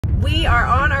We are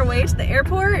on our way to the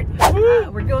airport.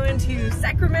 We're going to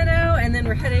Sacramento and then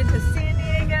we're headed to San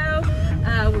Diego.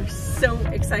 We're so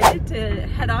excited to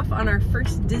head off on our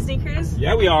first Disney cruise.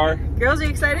 Yeah, we are. Girls, are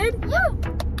you excited? Woo!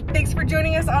 Thanks for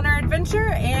joining us on our adventure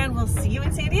and we'll see you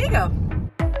in San Diego.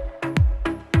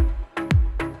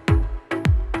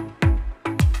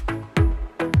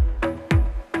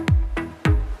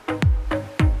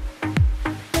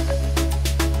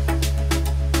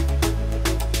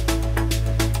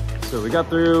 So we got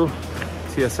through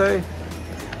TSA.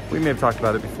 We may have talked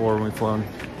about it before when we've flown.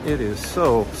 It is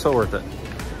so worth it.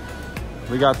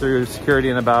 We got through security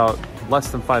in about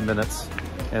less than 5 minutes,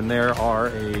 and there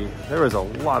was a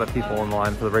lot of people in the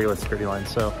line for the regular security line.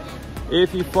 So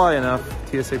if you fly enough,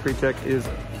 TSA pre-check is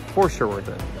for sure worth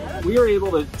it. We were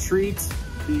able to treat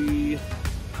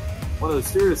one of the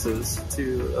stewardesses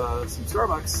to some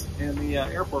Starbucks in the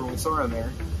airport when we saw her in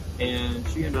there. And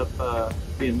she ended up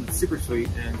being super sweet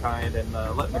and kind and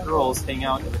letting the girls hang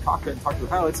out in the cockpit and talk to the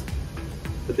pilots.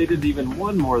 But they did even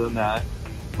one more than that.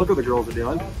 Look what the girls are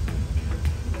doing.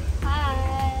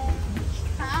 Hi.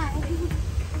 Hi.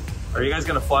 Are you guys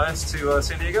gonna fly us to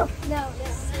San Diego? No,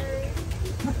 yes, sir.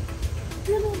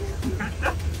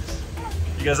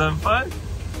 You guys having fun?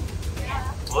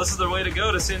 Yeah. Well, this is the way to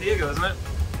go to San Diego, isn't it?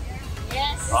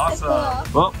 Yes.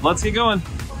 Awesome. Well, let's get going.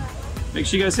 Make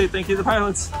sure you guys say thank you to the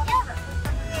pilots.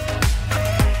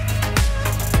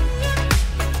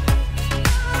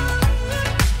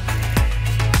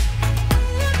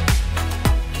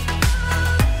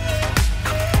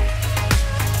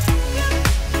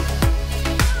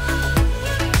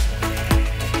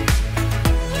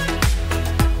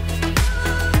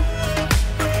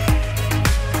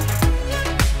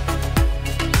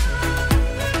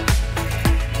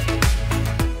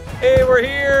 Hey, we're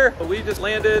here. We just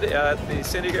landed at the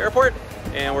San Diego airport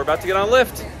and we're about to get on a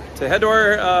lift to head to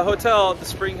our hotel at the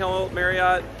SpringHill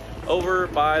Marriott over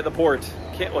by the port.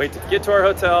 Can't wait to get to our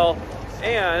hotel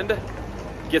and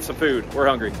get some food. We're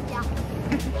hungry. Yeah.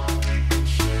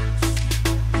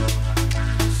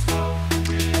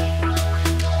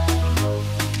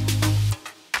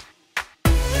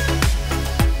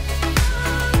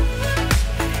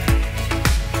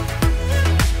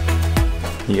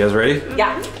 You guys ready?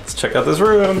 Yeah. Let's check out this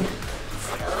room. Ooh,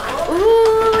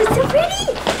 it's so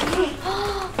pretty.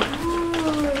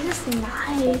 Ooh, this is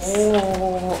nice.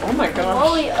 Oh my gosh.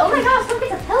 Oh my gosh, look,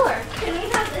 it's a pillar. Can we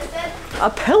have this bed? A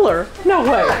pillar? No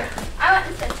way. Pillar. I want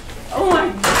this bed. Oh my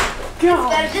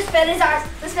god. This bed is ours.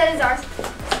 This bed is ours.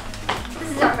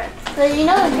 This is our bed. So you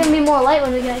know there's gonna be more light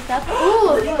when we get up.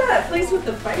 Ooh, Look at that place with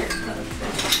the fire.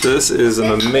 This is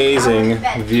an amazing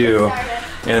view.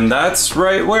 And that's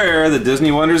right where the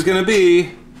Disney Wonder is going to be.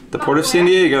 The Port of San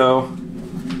Diego.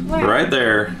 Right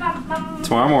there.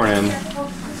 Tomorrow morning.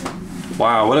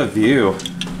 Wow, what a view.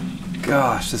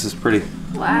 Gosh, this is pretty.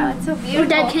 Wow, it's so beautiful.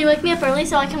 Dad, can you wake me up early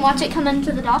so I can watch it come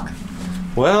into the dock?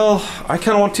 Well, I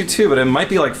kind of want to too, but it might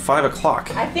be like 5 o'clock.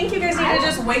 I think you guys need to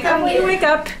just wake up when you wake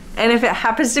up. And if it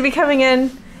happens to be coming in,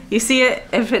 you see it.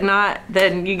 If it not,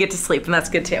 then you get to sleep, and that's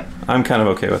good too. I'm kind of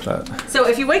okay with that. So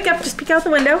if you wake up, just peek out the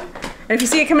window. And if you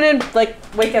see it coming in, like,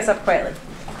 wake us up quietly.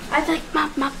 I think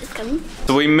Mom is coming.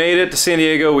 So we made it to San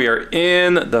Diego. We are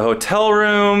in the hotel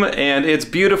room, and it's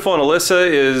beautiful. And Alyssa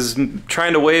is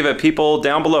trying to wave at people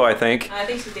down below, I think. I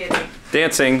think she's dancing.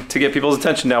 Dancing to get people's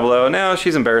attention down below. Now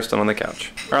she's embarrassed and on the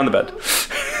couch, or on the bed.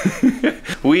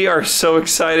 We are so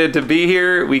excited to be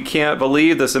here. We can't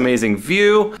believe this amazing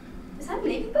view. Is that a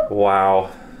Navy boat?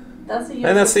 Wow. That's a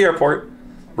And that's the airport.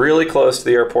 Really close to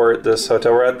the airport, this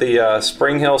hotel. We're at the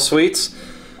SpringHill Suites,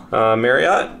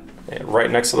 Marriott, right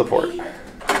next to the port.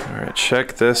 All right,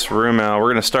 check this room out. We're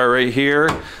gonna start right here.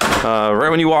 Right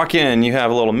when you walk in, you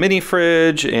have a little mini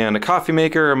fridge and a coffee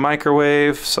maker, a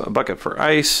microwave, a bucket for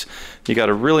ice. You got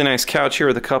a really nice couch here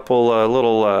with a couple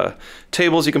little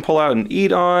tables you can pull out and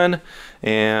eat on.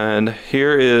 And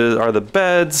here are the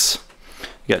beds.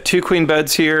 You got 2 queen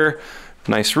beds here.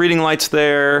 Nice reading lights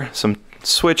there. Some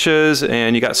switches,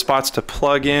 and you got spots to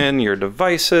plug in your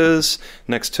devices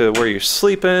next to where you're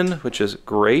sleeping, which is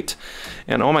great.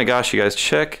 And oh my gosh, you guys,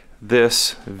 check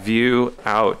this view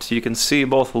out. You can see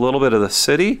both a little bit of the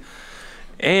city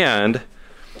and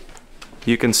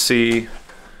you can see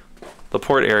the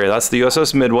port area. That's the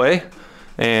USS Midway,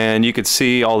 and you can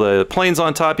see all the planes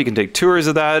on top. You can take tours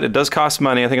of that. It does cost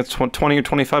money. I think it's 20 or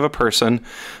 25 a person,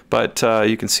 but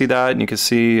you can see that, and you can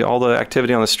see all the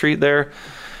activity on the street there.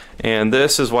 And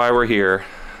this is why we're here,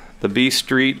 the B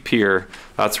Street Pier.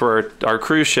 That's where our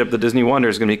cruise ship, the Disney Wonder,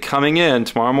 is going to be coming in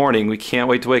tomorrow morning. We can't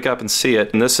wait to wake up and see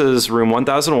it. And this is room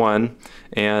 1001,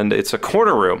 and it's a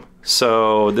corner room.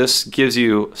 So this gives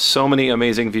you so many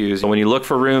amazing views. When you look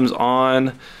for rooms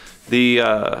on the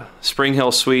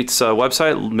SpringHill Suites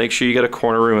website, make sure you get a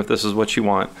corner room if this is what you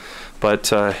want. But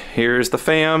here's the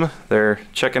fam. They're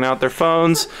checking out their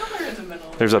phones.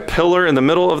 There's a pillar in the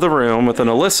middle of the room with an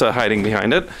Alyssa hiding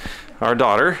behind it, our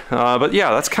daughter. But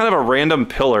yeah, that's kind of a random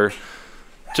pillar,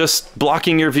 just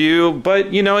blocking your view.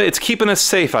 But you know, it's keeping us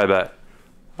safe, I bet.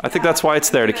 I think that's why it's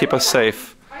there, to keep us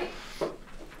safe.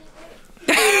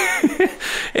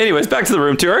 Anyways, back to the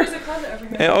room tour.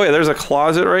 Oh yeah, there's a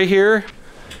closet right here.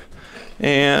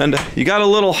 And you got a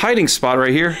little hiding spot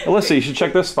right here. Alyssa, you should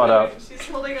check this spot out. She's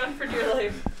holding on for dear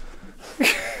life.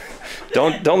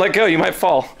 Don't let go, you might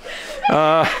fall.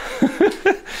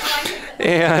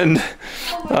 And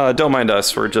don't mind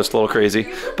us, we're just a little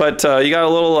crazy. But you got a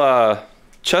little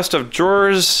chest of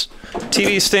drawers,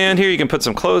 TV stand here. You can put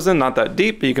some clothes in, not that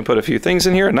deep, but you can put a few things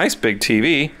in here. A nice big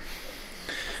TV.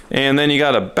 And then you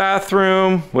got a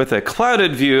bathroom with a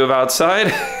clouded view of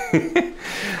outside.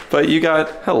 But you got,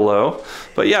 hello.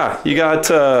 But yeah, you got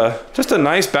just a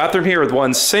nice bathroom here with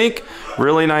one sink,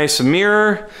 really nice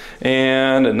mirror,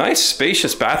 and a nice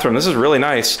spacious bathroom. This is really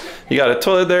nice. You got a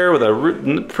toilet there with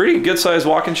a pretty good sized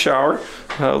walk-in shower,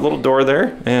 a little door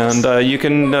there. And you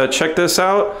can check this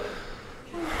out.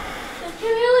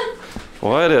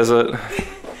 What is it?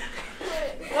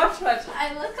 Watch.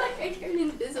 I look like I turned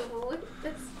invisible. Look at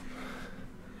this.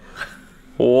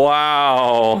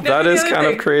 Wow, that is kind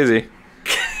of crazy.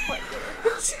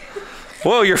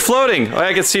 Whoa, you're floating. Oh,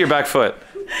 I can see your back foot.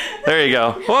 There you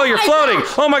go. Whoa, you're floating.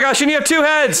 Oh my gosh, and you have two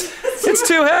heads. It's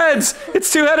two heads.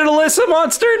 It's two-headed Alyssa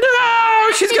monster.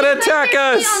 No, she's gonna attack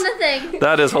us.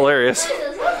 That is hilarious.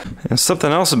 And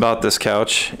something else about this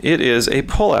couch, it is a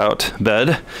pull-out bed.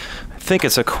 I think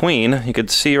it's a queen. You could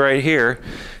see right here.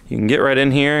 You can get right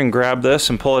in here and grab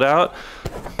this and pull it out.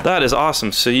 That is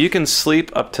awesome. So you can sleep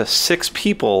up to 6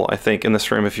 people, I think, in this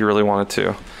room if you really wanted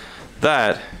to.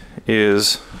 That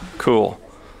is cool.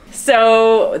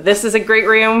 So this is a great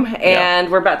room,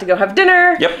 and we're about to go have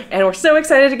dinner. Yep. And we're so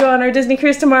excited to go on our Disney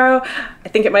cruise tomorrow. I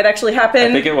think it might actually happen.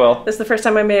 I think it will. This is the first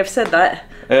time I may have said that.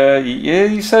 Yeah,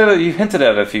 you said it, you hinted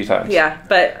at it a few times. Yeah,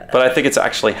 but I think it's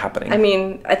actually happening. I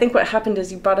mean, I think what happened is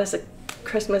you bought us a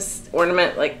Christmas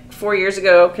ornament like 4 years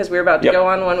ago because we were about to go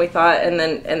on one, we thought, and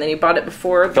then you bought it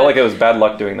before. I felt like it was bad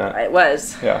luck doing that. It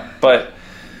was. Yeah, but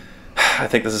I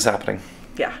think this is happening.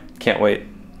 Yeah. Can't wait.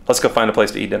 Let's go find a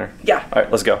place to eat dinner. Yeah. All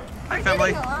right, let's go. Hi,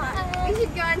 family.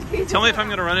 Tell me if I'm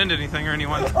going to run into anything or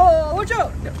anyone. Oh, watch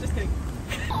out! No, just kidding.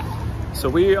 So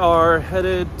we are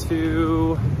headed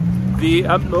to the,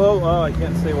 oh, I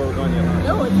can't say where we're going yet.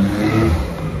 No,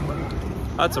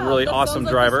 That's a really awesome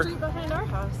driver. The street behind our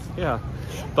house. Yeah,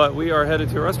 but we are headed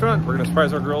to a restaurant. We're going to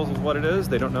surprise our girls with what it is.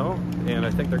 They don't know, and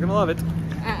I think they're going to love it.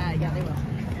 Yeah, they will.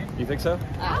 You think so?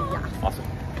 Yeah. Awesome.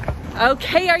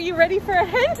 Okay, are you ready for a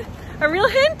hint? A real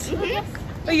hint?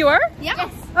 Mm-hmm. Oh, you are?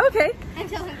 Yes. Okay. I'm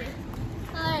so hungry.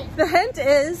 Alright. The hint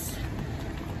is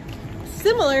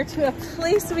similar to a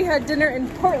place we had dinner in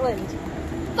Portland.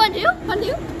 Fondue?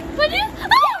 Fondue? Fondue?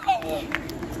 Oh!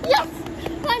 Yes!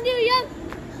 Fondue, yum!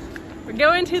 We're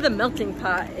going to the Melting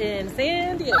Pot in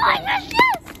San Diego. Oh my gosh,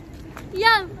 yes!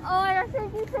 Yum! Oh my gosh,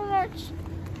 thank you so much.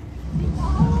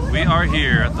 We are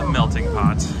here at the Melting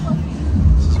Pot.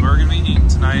 This is where we're going to be eating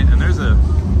tonight, and there's a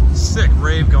sick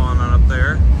rave going on up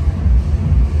there.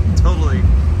 Totally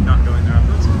not going there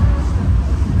afterwards.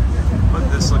 But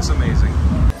this looks amazing.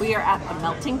 We are at the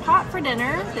Melting Pot for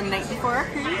dinner the night before our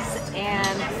cruise,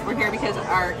 and we're here because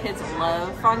our kids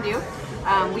love fondue.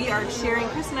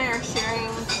 Chris and I are sharing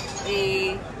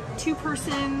a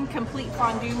 2-person complete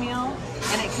fondue meal,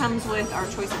 and it comes with our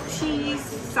choice of cheese,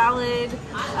 salad,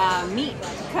 meat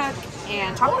to cook,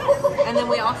 and chocolate. And then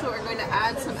we also are going to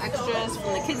add some extras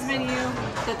from the kids menu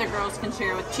that the girls can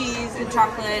share with cheese and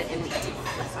chocolate and meat.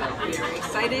 So we are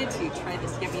excited to try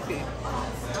this yummy food.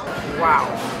 Wow.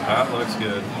 That looks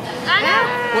good.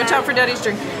 Watch out for Daddy's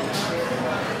drink.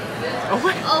 Oh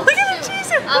my, look at the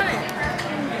cheese!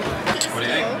 What do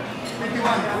you think?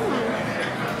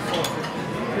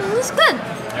 This is good.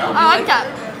 Yeah. I like that.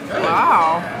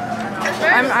 Wow.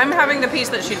 I'm having the piece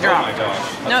that she dropped. Oh my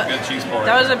gosh. That's a good cheese pour.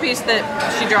 That was the piece that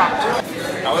she dropped.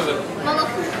 How is it?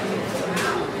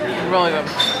 Really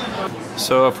good.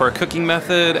 So for our cooking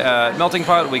method at Melting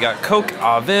Pot, we got Coke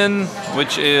au vin,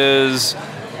 which is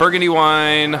burgundy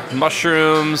wine,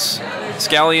 mushrooms,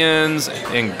 scallions,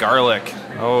 and garlic.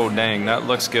 Oh dang, that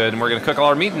looks good. And we're gonna cook all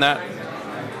our meat in that.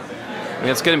 And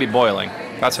it's gonna be boiling.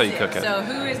 That's how you cook it. So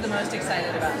who is the most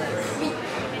excited about this?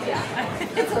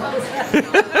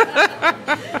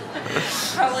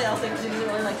 Probably also because she doesn't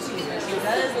really like cheese, but she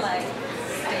does like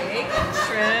steak. steak and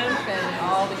shrimp and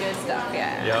all the good stuff.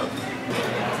 Yeah. Yep.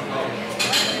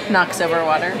 Knocks over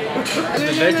water. As the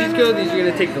veggies go, these are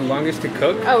going to take the longest to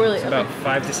cook. Oh, really? It's about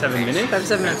 5 to 7 minutes. 5 to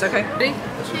 7 minutes, okay. Ready?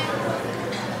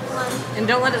 And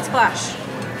don't let it splash.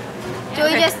 Do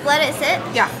we just let it sit?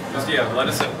 Yeah. Just, yeah, let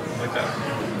it sit like that.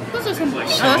 Those are simple.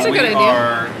 So that's a good idea. We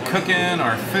are cooking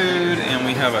our food, and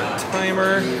we have a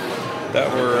timer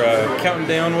that we're counting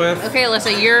down with. Okay,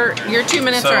 Alyssa, your 2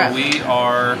 minutes are up. So we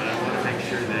are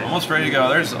almost ready to go.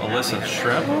 There's Alyssa's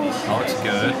shrimp. That looks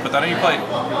good. Put that on your plate.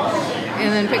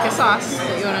 And then pick a sauce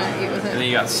that you want to eat with And then it.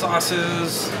 you got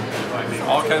sauces,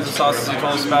 all kinds of sauces you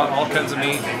told us about, all kinds of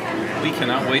meat. We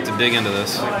cannot wait to dig into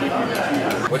this.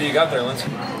 What do you got there, Lindsay?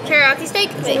 Teriyaki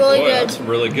steak. It's really Boy, good. that's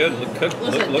really good.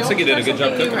 Looks like you did a good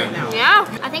job cooking it. Yeah.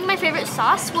 I think my favorite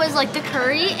sauce was like the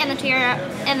curry and the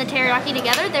teriyaki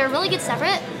together. They're really good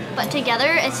separate, but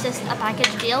together it's just a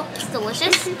package deal. It's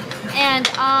delicious. And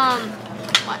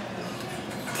what?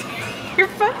 You're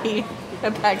funny. A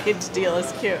package deal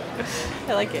is cute.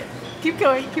 I like it. Keep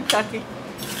going. Keep talking.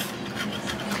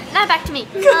 Now back to me.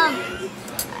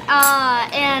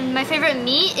 And my favorite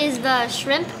meat is the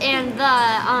shrimp and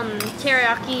the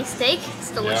teriyaki steak.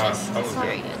 It's delicious. Yeah, It's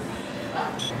very good.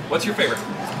 What's your favorite?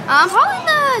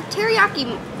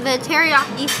 Probably the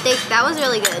teriyaki steak. That was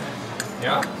really good.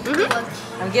 Yeah?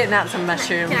 I'm getting out some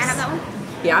mushrooms. Can I have that one?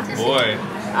 Yeah. Boy.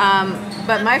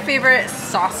 But my favorite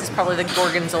sauce is probably the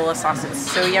gorgonzola sauce.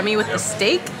 It's so yummy with the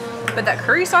steak. But that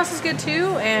curry sauce is good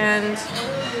too. And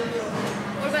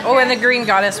and the green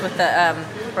goddess with the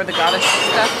or the goddess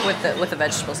stuff with the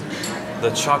vegetables.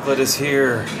 The chocolate is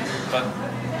here. But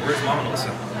where's Mom and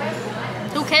Alyssa?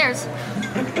 Who cares?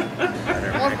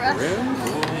 More for us.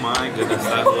 Oh my goodness,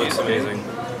 that looks amazing.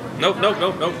 Nope.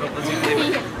 Let's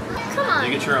eat it. Come on.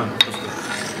 You get your own.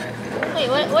 Wait,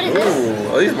 what is this? Ooh,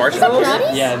 are these marshmallows?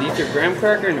 Brownies? Yeah, these are graham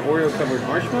cracker and Oreo covered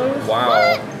marshmallows. Wow.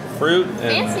 What? Fruit and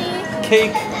Fancy.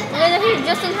 cake They're here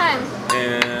just in time.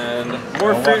 and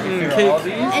more fruit and cake.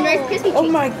 And Rice Krispie treats. Oh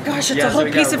my gosh, it's a whole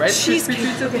piece of cheesecake.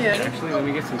 Actually, let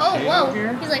me get some Oh, cake whoa.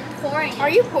 here. He's like pouring. Are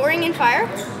you pouring in fire?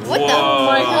 What the? Whoa. Oh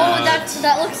my god.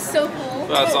 That looks so cool.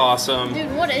 That's awesome.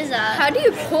 Dude, what is that? How do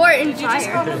you pour in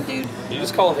fire? Dude. You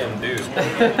just call him dude. Dude,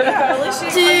 I'll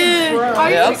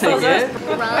take it.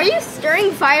 are you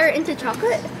stirring fire into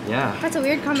chocolate? Yeah. That's a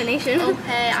weird combination.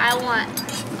 Okay, I want.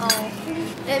 Oh,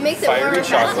 it makes it Fiery warmer.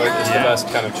 chocolate is the Yeah. best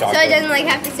kind of So it chocolate. doesn't like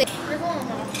have to say.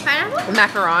 Pineapple? The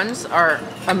macarons are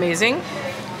amazing.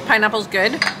 Pineapple's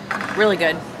good. Really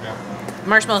good. Yeah.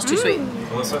 Marshmallow's too sweet.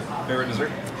 Alyssa, favorite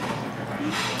dessert?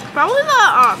 Probably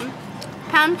the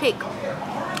pound cake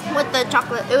with the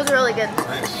chocolate. It was really good.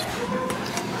 Nice.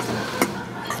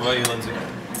 What about you, Lindsay?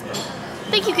 I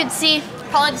think you could see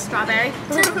probably the strawberry.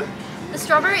 The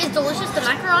strawberry is delicious. The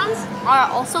macarons are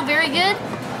also very good,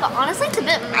 but honestly, it's a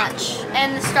bit much.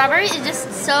 And the strawberry is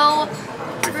just so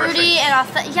fruity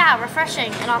and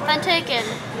refreshing and authentic and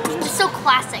just so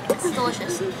classic. It's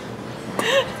delicious.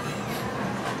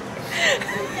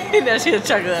 Now she has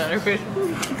chocolate on her food.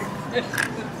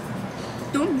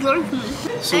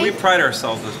 So we pride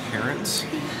ourselves as parents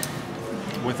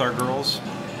with our girls.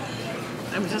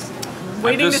 I'm just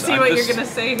waiting to see what you're gonna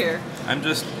say here. I'm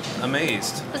just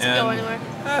amazed Doesn't go anywhere.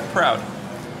 proud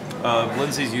of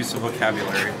Lindsay's use of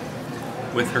vocabulary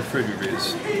with her food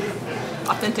reviews.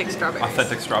 Authentic strawberries.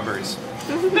 Authentic strawberries.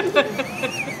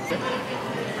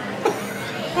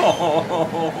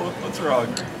 Oh, what's wrong?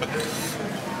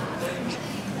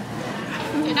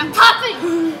 You're not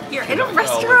popping! You're in a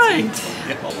restaurant.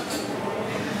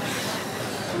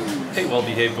 Hey,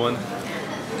 well-behaved one.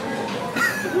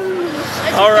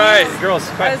 All right, girls.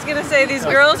 I was gonna say these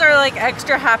girls are like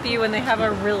extra happy when they have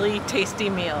a really tasty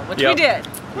meal, which we did.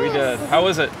 We did. How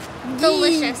was it?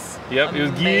 Delicious. Yep, it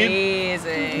was good.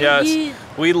 Amazing. Yes,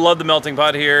 we love the melting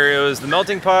pot here. It was the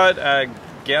melting pot at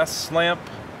Gaslamp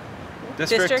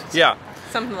District. Yeah,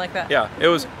 Something like that. yeah. It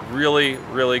was really,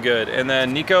 really good. And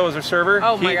then Nico was our server.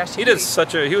 Oh my gosh, he did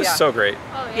such a. He was so great.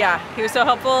 Oh, Yeah, he was so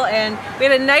helpful, and we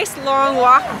had a nice long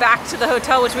walk back to the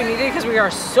hotel, which we needed because we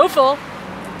are so full.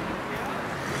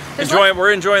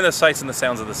 We're enjoying the sights and the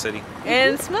sounds of the city.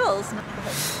 And smells.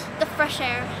 The fresh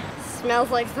air.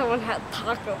 Smells like someone had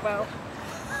Taco Bell.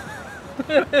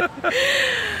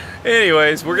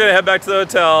 Anyways, we're gonna head back to the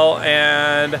hotel,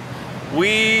 and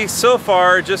we so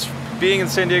far just being in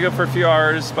San Diego for a few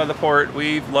hours by the port,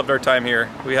 we've loved our time here.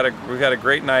 We had a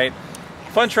great night,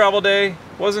 fun travel day.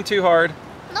 Wasn't too hard.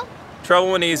 Nope.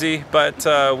 Travel went easy, but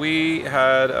we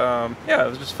had it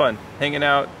was just fun hanging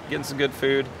out, getting some good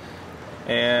food,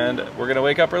 and we're gonna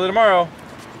wake up early tomorrow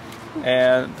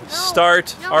and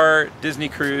start our Disney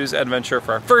cruise adventure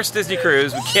for our first Disney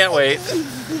cruise. We can't wait.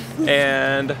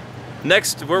 And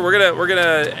next we're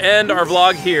gonna end our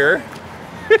vlog here.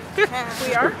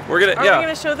 We are? We're gonna Are we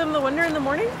gonna show them the wonder in the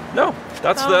morning? No,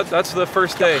 that's the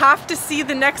first day. Have to see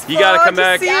the next vlog. You gotta come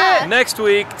back to see it. next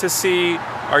week to see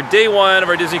our day 1 of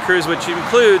our Disney cruise, which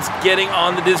includes getting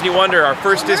on the Disney Wonder, our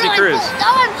first Disney cruise.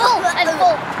 I'm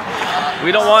full.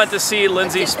 We don't want to see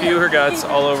Lindsay spew her guts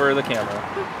all over the camera.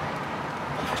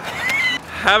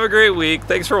 Have a great week.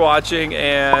 Thanks for watching,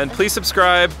 and please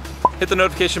subscribe. Hit the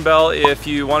notification bell if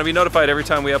you want to be notified every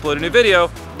time we upload a new video.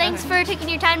 Thanks for taking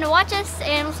your time to watch us,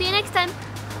 and we'll see you next time.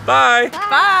 Bye.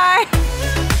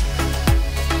 Bye.